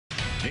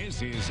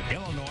This is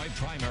Illinois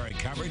primary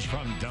coverage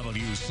from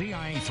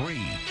WCIA 3,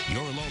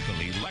 your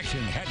local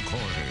election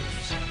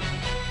headquarters.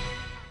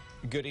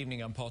 Good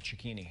evening, I'm Paul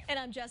Cicchini. And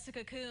I'm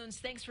Jessica Coons.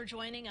 Thanks for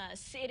joining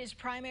us. It is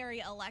primary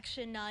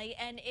election night,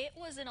 and it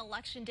was an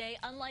election day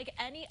unlike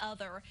any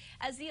other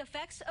as the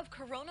effects of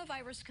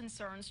coronavirus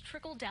concerns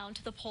trickled down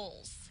to the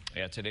polls.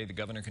 Yeah, today the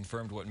governor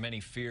confirmed what many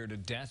feared, a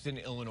death in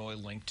Illinois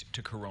linked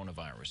to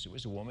coronavirus. It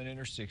was a woman in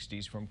her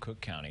 60s from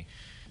Cook County.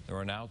 There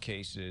are now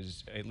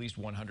cases, at least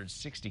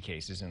 160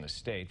 cases in the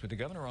state, but the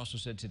governor also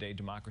said today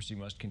democracy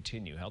must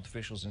continue. Health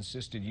officials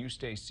insisted you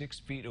stay 6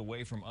 feet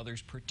away from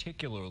others,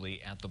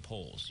 particularly at the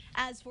polls.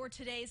 As for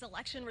today's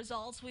election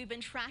results, we've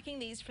been tracking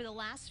these for the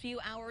last few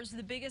hours.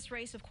 The biggest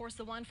race, of course,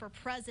 the one for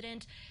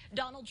president.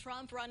 Donald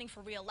Trump running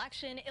for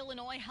re-election.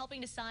 Illinois helping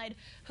decide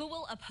who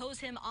will oppose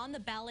him on the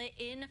ballot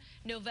in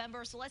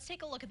November. So let's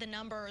take a look at the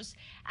numbers.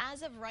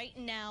 As of right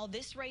now,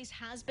 this race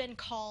has been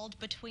called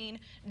between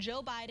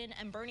Joe Biden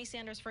and Bernie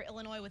Sanders for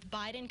Illinois, with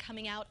Biden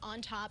coming out on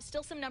top.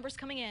 Still some numbers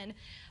coming in,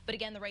 but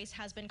again, the race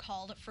has been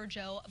called for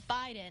Joe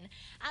Biden.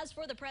 As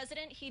for the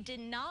president, he did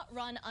not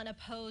run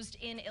unopposed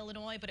in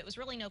Illinois, but it was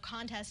really no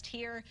contest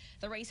here.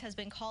 The race has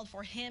been called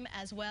for him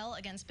as well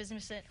against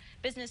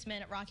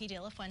businessman Rocky De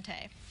La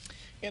Fuente.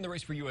 In the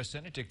race for U.S.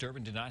 Senate, Dick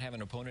Durbin did not have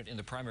an opponent in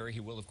the primary. He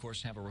will, of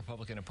course, have a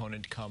Republican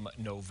opponent come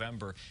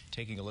November.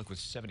 Taking a look with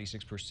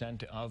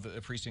 76% of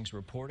the precincts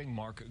reporting,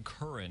 Mark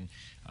Curran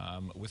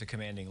with a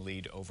commanding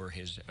lead over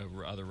his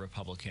other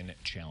Republican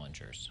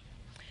challengers.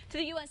 To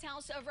the U.S.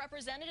 House of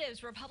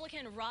Representatives,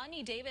 Republican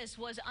Rodney Davis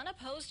was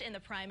unopposed in the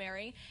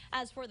primary.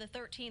 As for the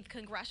 13th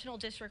congressional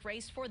district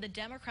race for the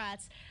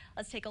Democrats,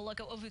 let's take a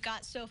look at what we've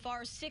got so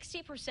far.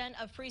 60%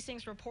 of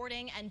precincts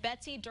reporting, and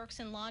Betsy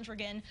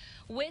Dirksen-Londrigan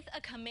with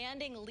a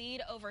commanding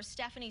lead over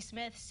Stephanie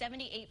Smith,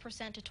 78%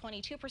 to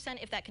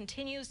 22%. If that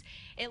continues,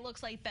 it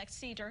looks like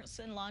Betsy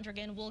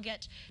Dirksen-Londrigan will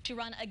get to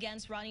run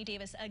against Rodney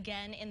Davis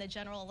again in the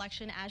general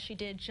election, as she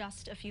did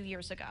just a few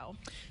years ago.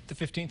 The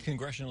 15th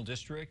congressional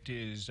district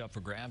is up for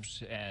grabs,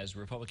 as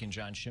Republican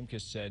John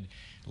Shimkus said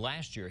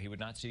last year he would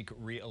not seek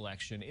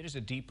re-election. It is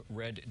a deep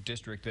red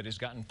district that has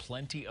gotten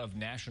plenty of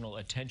national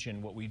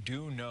attention. What we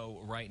do know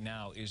right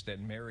now is that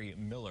Mary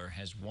Miller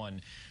has won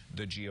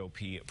the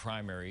GOP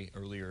primary.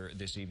 Earlier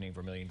this evening,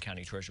 Vermilion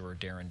County Treasurer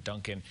Darren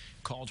Duncan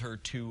called her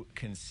to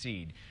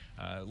concede.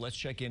 Let's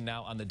check in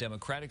now on the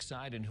Democratic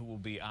side and who will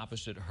be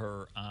opposite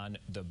her on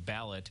the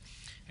ballot.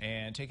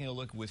 And taking a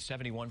look with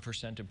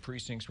 71% of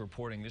precincts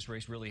reporting, this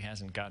race really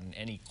hasn't gotten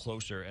any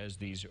closer as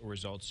these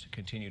results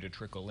continue to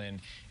trickle in.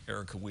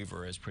 Erica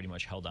Weaver has pretty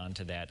much held on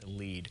to that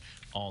lead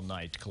all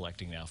night,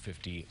 collecting now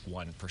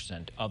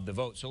 51% of the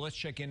vote. So let's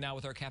check in now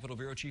with our Capitol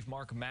Bureau Chief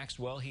Mark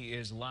Maxwell. He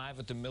is live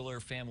at the Miller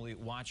Family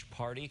Watch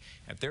Party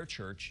at their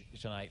church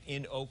tonight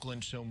in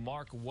Oakland. So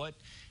Mark, what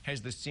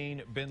has the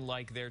scene been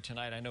like there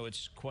tonight? I know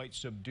it's quite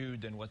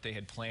subdued than what they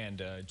had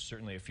planned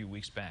certainly a few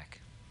weeks back.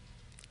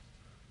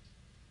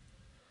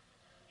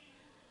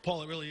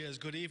 Paul, it really is.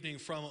 Good evening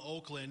from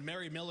Oakland.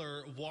 Mary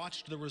Miller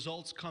watched the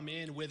results come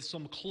in with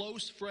some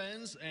close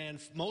friends and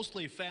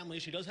mostly family.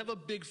 She does have a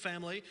big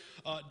family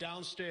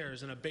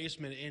downstairs in a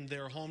basement in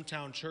their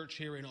hometown church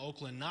here in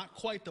Oakland. Not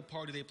quite the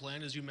party they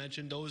planned, as you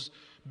mentioned. Those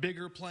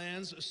bigger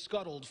plans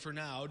scuttled for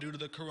now due to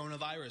the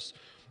coronavirus.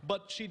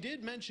 But she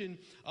did mention,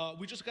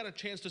 we just got a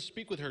chance to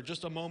speak with her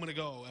just a moment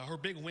ago. Her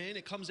big win,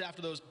 it comes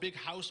after those big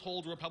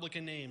household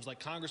Republican names like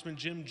Congressman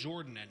Jim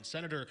Jordan and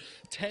Senator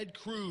Ted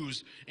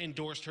Cruz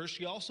endorsed her.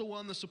 She also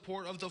won the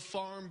support of the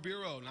Farm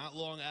Bureau not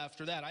long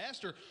after that. I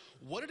asked her,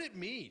 what did it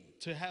mean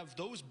to have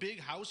those big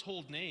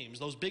household names,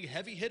 those big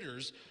heavy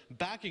hitters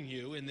backing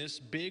you in this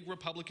big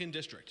Republican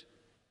district?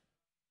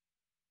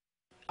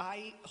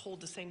 I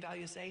hold the same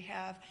values they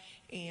have,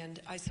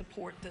 and I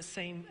support the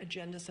same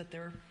agendas that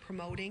they're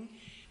promoting.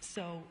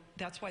 So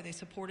that's why they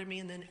supported me.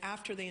 And then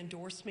after they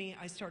endorsed me,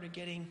 I started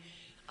getting,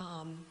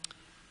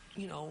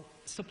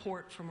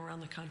 support from around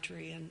the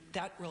country, and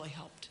that really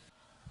helped.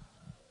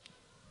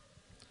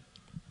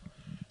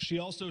 She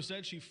also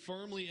said she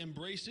firmly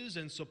embraces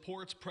and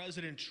supports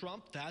President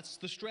Trump. That's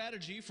the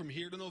strategy from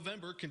here to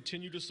November.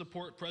 Continue to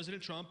support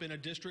President Trump in a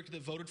district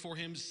that voted for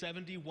him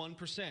 71%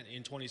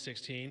 in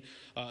 2016.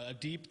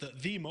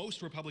 The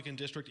most Republican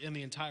district in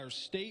the entire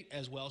state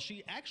as well.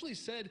 She actually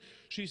said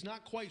she's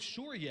not quite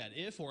sure yet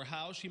if or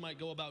how she might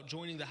go about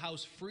joining the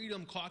House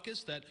Freedom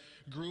Caucus, that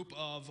group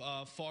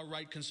of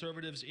far-right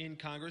conservatives in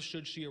Congress,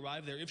 should she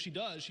arrive there. If she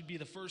does, she'd be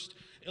the first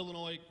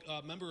Illinois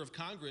member of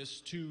Congress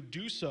to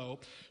do so.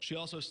 She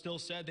also still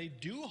said they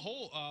do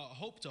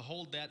hope to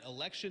hold that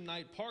election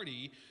night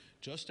party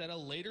just at a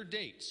later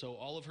date. So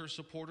all of her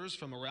supporters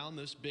from around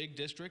this big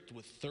district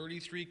with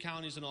 33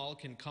 counties in all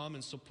can come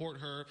and support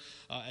her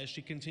as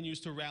she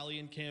continues to rally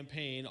and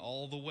campaign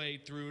all the way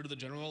through to the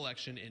general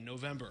election in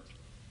November.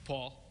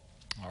 Paul?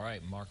 All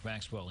right, Mark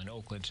Maxwell in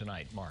Oakland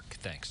tonight. Mark,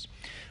 thanks.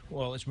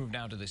 Well, let's move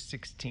now to the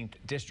 16th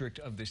District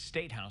of the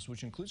State House,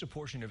 which includes a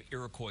portion of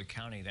Iroquois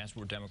County. That's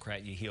where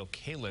Democrat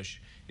Yleh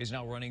is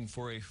now running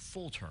for a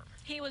full term.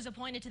 He was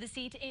appointed to the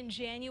seat in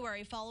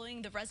January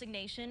following the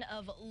resignation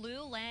of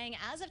Yleh.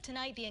 As of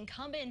tonight, the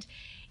incumbent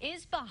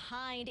is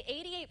behind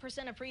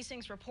 88% of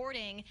precincts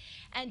reporting.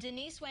 And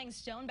Denise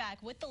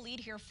Wang-Stoneback with the lead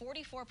here,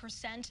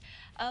 44%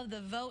 of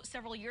the vote.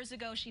 Several years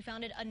ago, she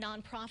founded a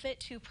nonprofit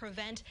to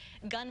prevent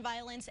gun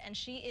violence, and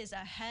she is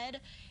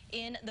ahead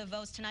in the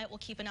votes tonight. We'll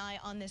keep an eye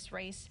on this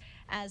race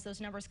as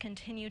those numbers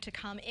continue to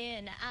come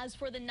in. As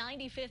for the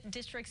 95th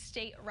District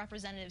State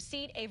Representative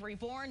seat, Avery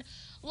Bourne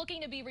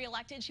looking to be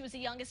reelected. She was the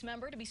youngest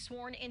member to be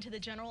sworn into the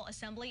General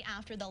Assembly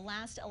after the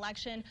last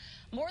election.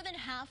 More than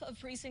half of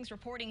precincts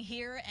reporting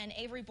here, and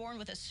Avery Bourne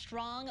with a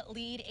strong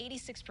lead,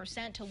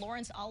 86% to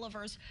Lawrence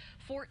Oliver's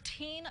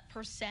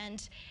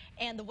 14%.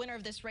 And the winner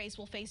of this race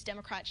will face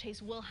Democrat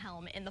Chase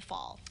Wilhelm in the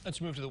fall.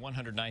 Let's move to the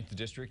 109th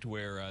District,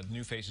 where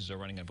new faces are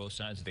running on both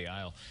sides of the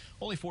aisle.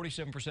 Only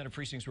 47% of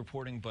precincts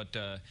reporting, but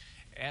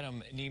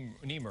Adam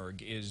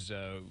Niemerg is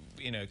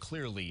in a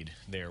clear lead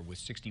there with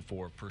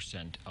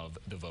 64% of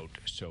the vote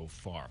so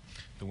far.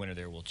 The winner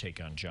there will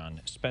take on John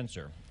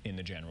Spencer in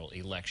the general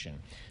election.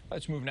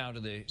 Let's move now to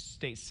the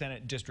state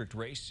Senate district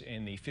race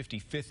in the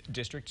 55th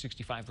district.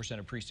 65%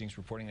 of precincts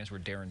reporting. That's where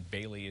Darren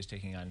Bailey is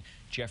taking on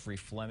Jeffrey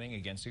Fleming.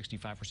 Again,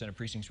 65% of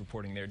precincts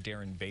reporting there.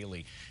 Darren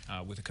Bailey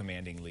with a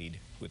commanding lead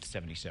with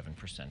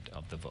 77%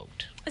 of the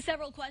vote.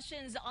 Several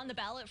questions on the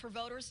ballot for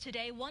voters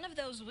today. One of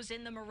those was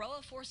in the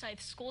Maroa-Forsyth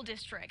School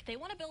District. They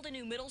want to build a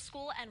new middle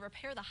school and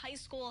repair the high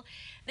school.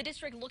 The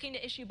district looking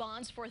to issue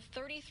bonds for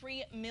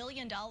 $33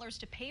 million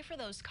to pay for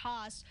those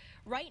costs.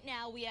 Right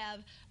now, we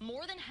have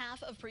more than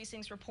half of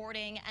precincts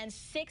reporting and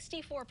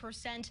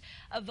 64%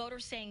 of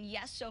voters saying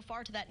yes so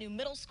far to that new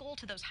middle school,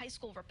 to those high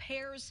school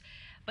repairs.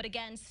 But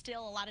again,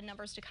 still a lot of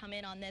numbers to come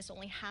in on this.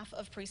 Only half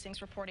of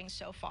precincts reporting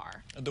so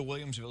far. The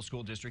Williamsville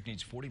School District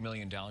needs $40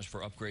 million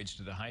for upgrades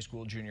to the high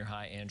school, junior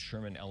high, and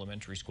Sherman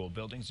Elementary School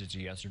buildings. It's a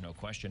yes or no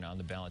question on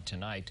the ballot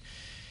tonight.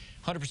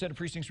 100% of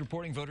precincts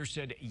reporting. Voters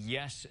said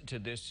yes to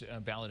this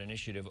ballot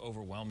initiative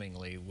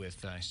overwhelmingly with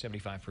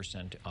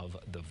 75% of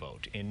the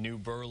vote. In New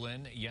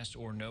Berlin, yes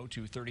or no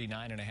to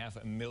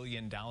 $39.5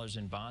 million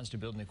in bonds to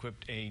build and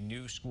equip a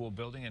new school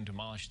building and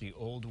demolish the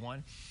old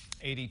one.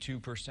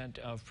 82%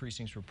 of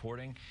precincts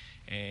reporting,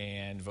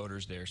 and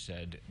voters there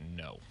said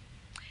no.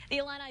 The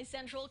Yleh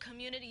Central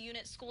Community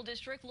Unit School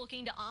District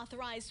looking to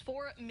authorize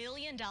 $4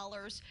 million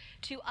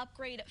to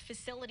upgrade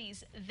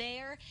facilities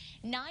there.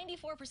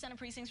 94% of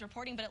precincts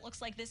reporting, but it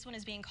looks like this one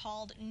is being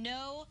called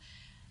no.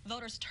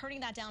 Voters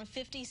turning that down.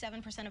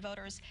 57% of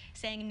voters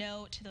saying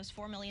no to those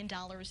 $4 million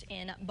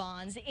in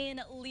bonds. In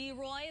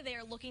Leroy,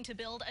 they're looking to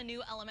build a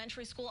new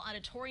elementary school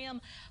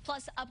auditorium,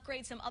 plus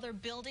upgrade some other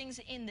buildings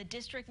in the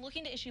district,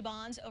 looking to issue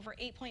bonds over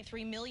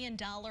 $8.3 million.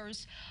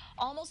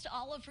 Almost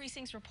all of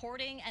precincts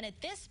reporting, and at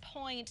this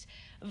point,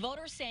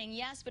 voters saying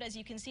yes, but as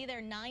you can see there,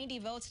 90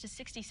 votes to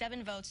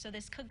 67 votes, so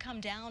this could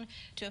come down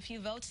to a few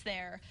votes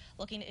there,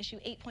 looking to issue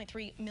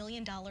 $8.3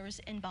 million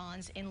in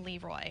bonds in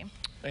Leroy.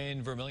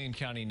 In Vermilion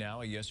County now,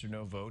 a yes or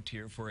no vote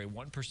here for a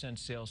 1%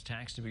 sales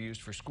tax to be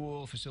used for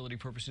school facility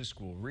purposes,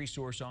 school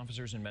resource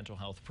officers, and mental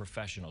health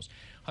professionals.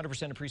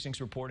 100% of precincts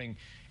reporting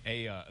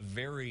a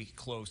very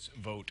close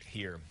vote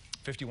here.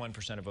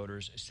 51% of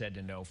voters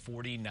said no.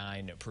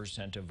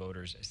 49% of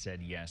voters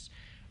said yes.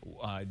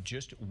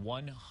 Just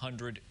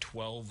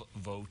 112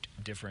 vote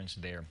difference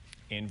there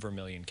in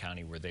Vermilion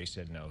County where they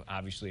said no.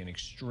 Obviously an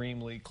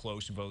extremely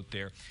close vote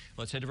there.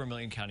 Let's head to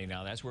Vermilion County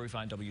now. That's where we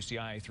find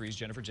WCIA 3's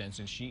Jennifer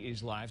Jensen. She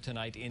is live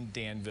tonight in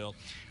Danville.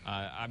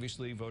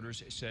 Obviously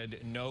voters said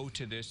no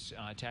to this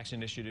tax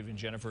initiative. And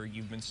Jennifer,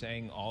 you've been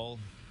saying all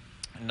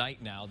night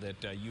now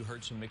that you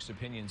heard some mixed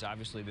opinions.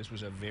 Obviously this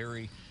was a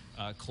very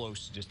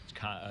close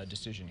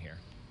decision here.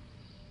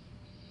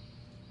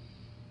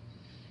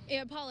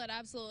 Yeah, Paul, it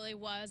absolutely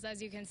was.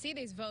 As you can see,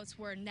 these votes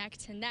were neck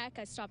to neck.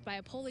 I stopped by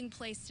a polling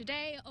place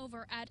today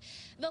over at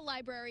the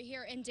library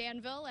here in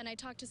Danville, and I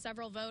talked to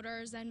several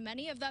voters, and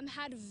many of them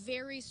had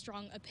very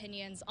strong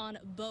opinions on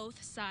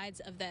both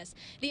sides of this.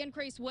 The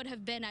increase would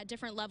have been at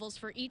different levels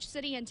for each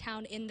city and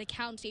town in the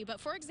county. But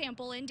for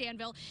example, in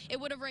Danville, it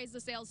would have raised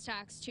the sales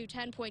tax to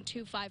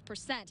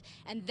 10.25%,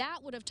 and that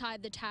would have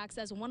tied the tax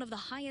as one of the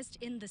highest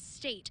in the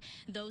state.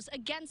 Those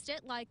against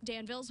it, like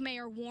Danville's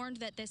mayor, warned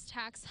that this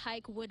tax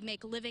hike would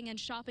make living and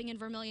shopping in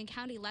Vermilion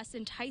County less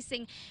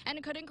enticing, and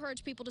it could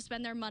encourage people to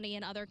spend their money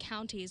in other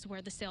counties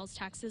where the sales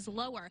tax is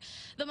lower.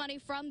 The money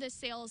from this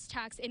sales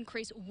tax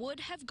increase would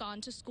have gone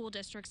to school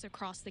districts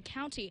across the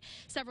county.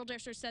 Several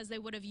districts says they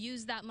would have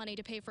used that money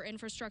to pay for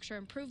infrastructure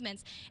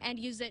improvements and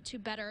use it to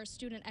better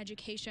student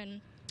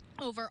education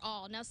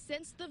overall. Now,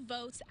 since the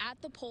votes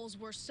at the polls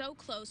were so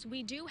close,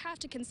 we do have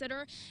to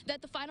consider that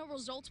the final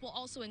results will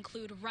also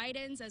include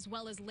write-ins as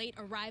well as late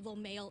arrival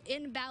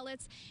mail-in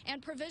ballots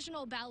and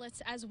provisional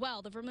ballots as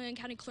well. The Vermilion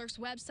County Clerk's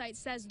website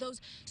says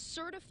those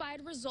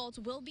certified results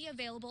will be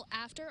available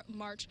after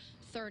March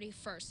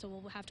 31st. So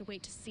we'll have to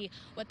wait to see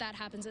what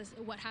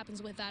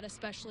happens with that,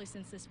 especially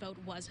since this vote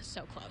was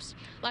so close.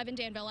 Live in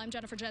Danville, I'm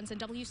Jennifer Jensen,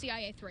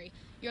 WCIA 3,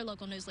 your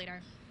local news leader.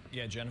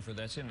 Yeah, Jennifer,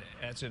 that's a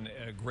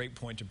great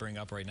point to bring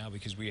up right now,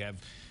 because we have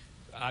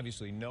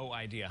obviously no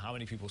idea how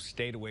many people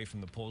stayed away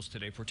from the polls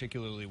today,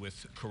 particularly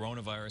with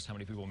coronavirus, how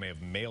many people may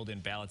have mailed in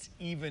ballots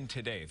even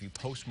today. If you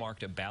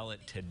postmarked a ballot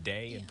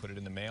today and put it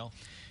in the mail,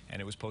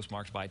 and it was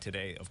postmarked by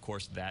today, of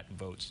course, that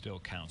vote still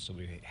counts. So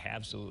we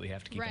absolutely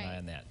have to keep an eye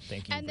on that.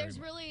 Thank you. And there's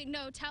really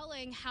no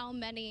telling how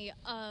many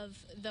of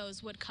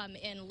those would come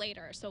in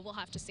later, so we'll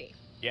have to see.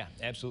 Yeah,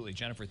 absolutely.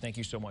 Jennifer, thank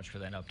you so much for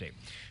that update.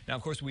 Now,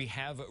 of course, we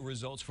have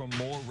results from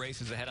more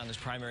races ahead on this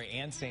primary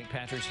and St.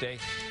 Patrick's Day.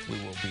 We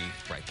will be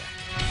right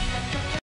back.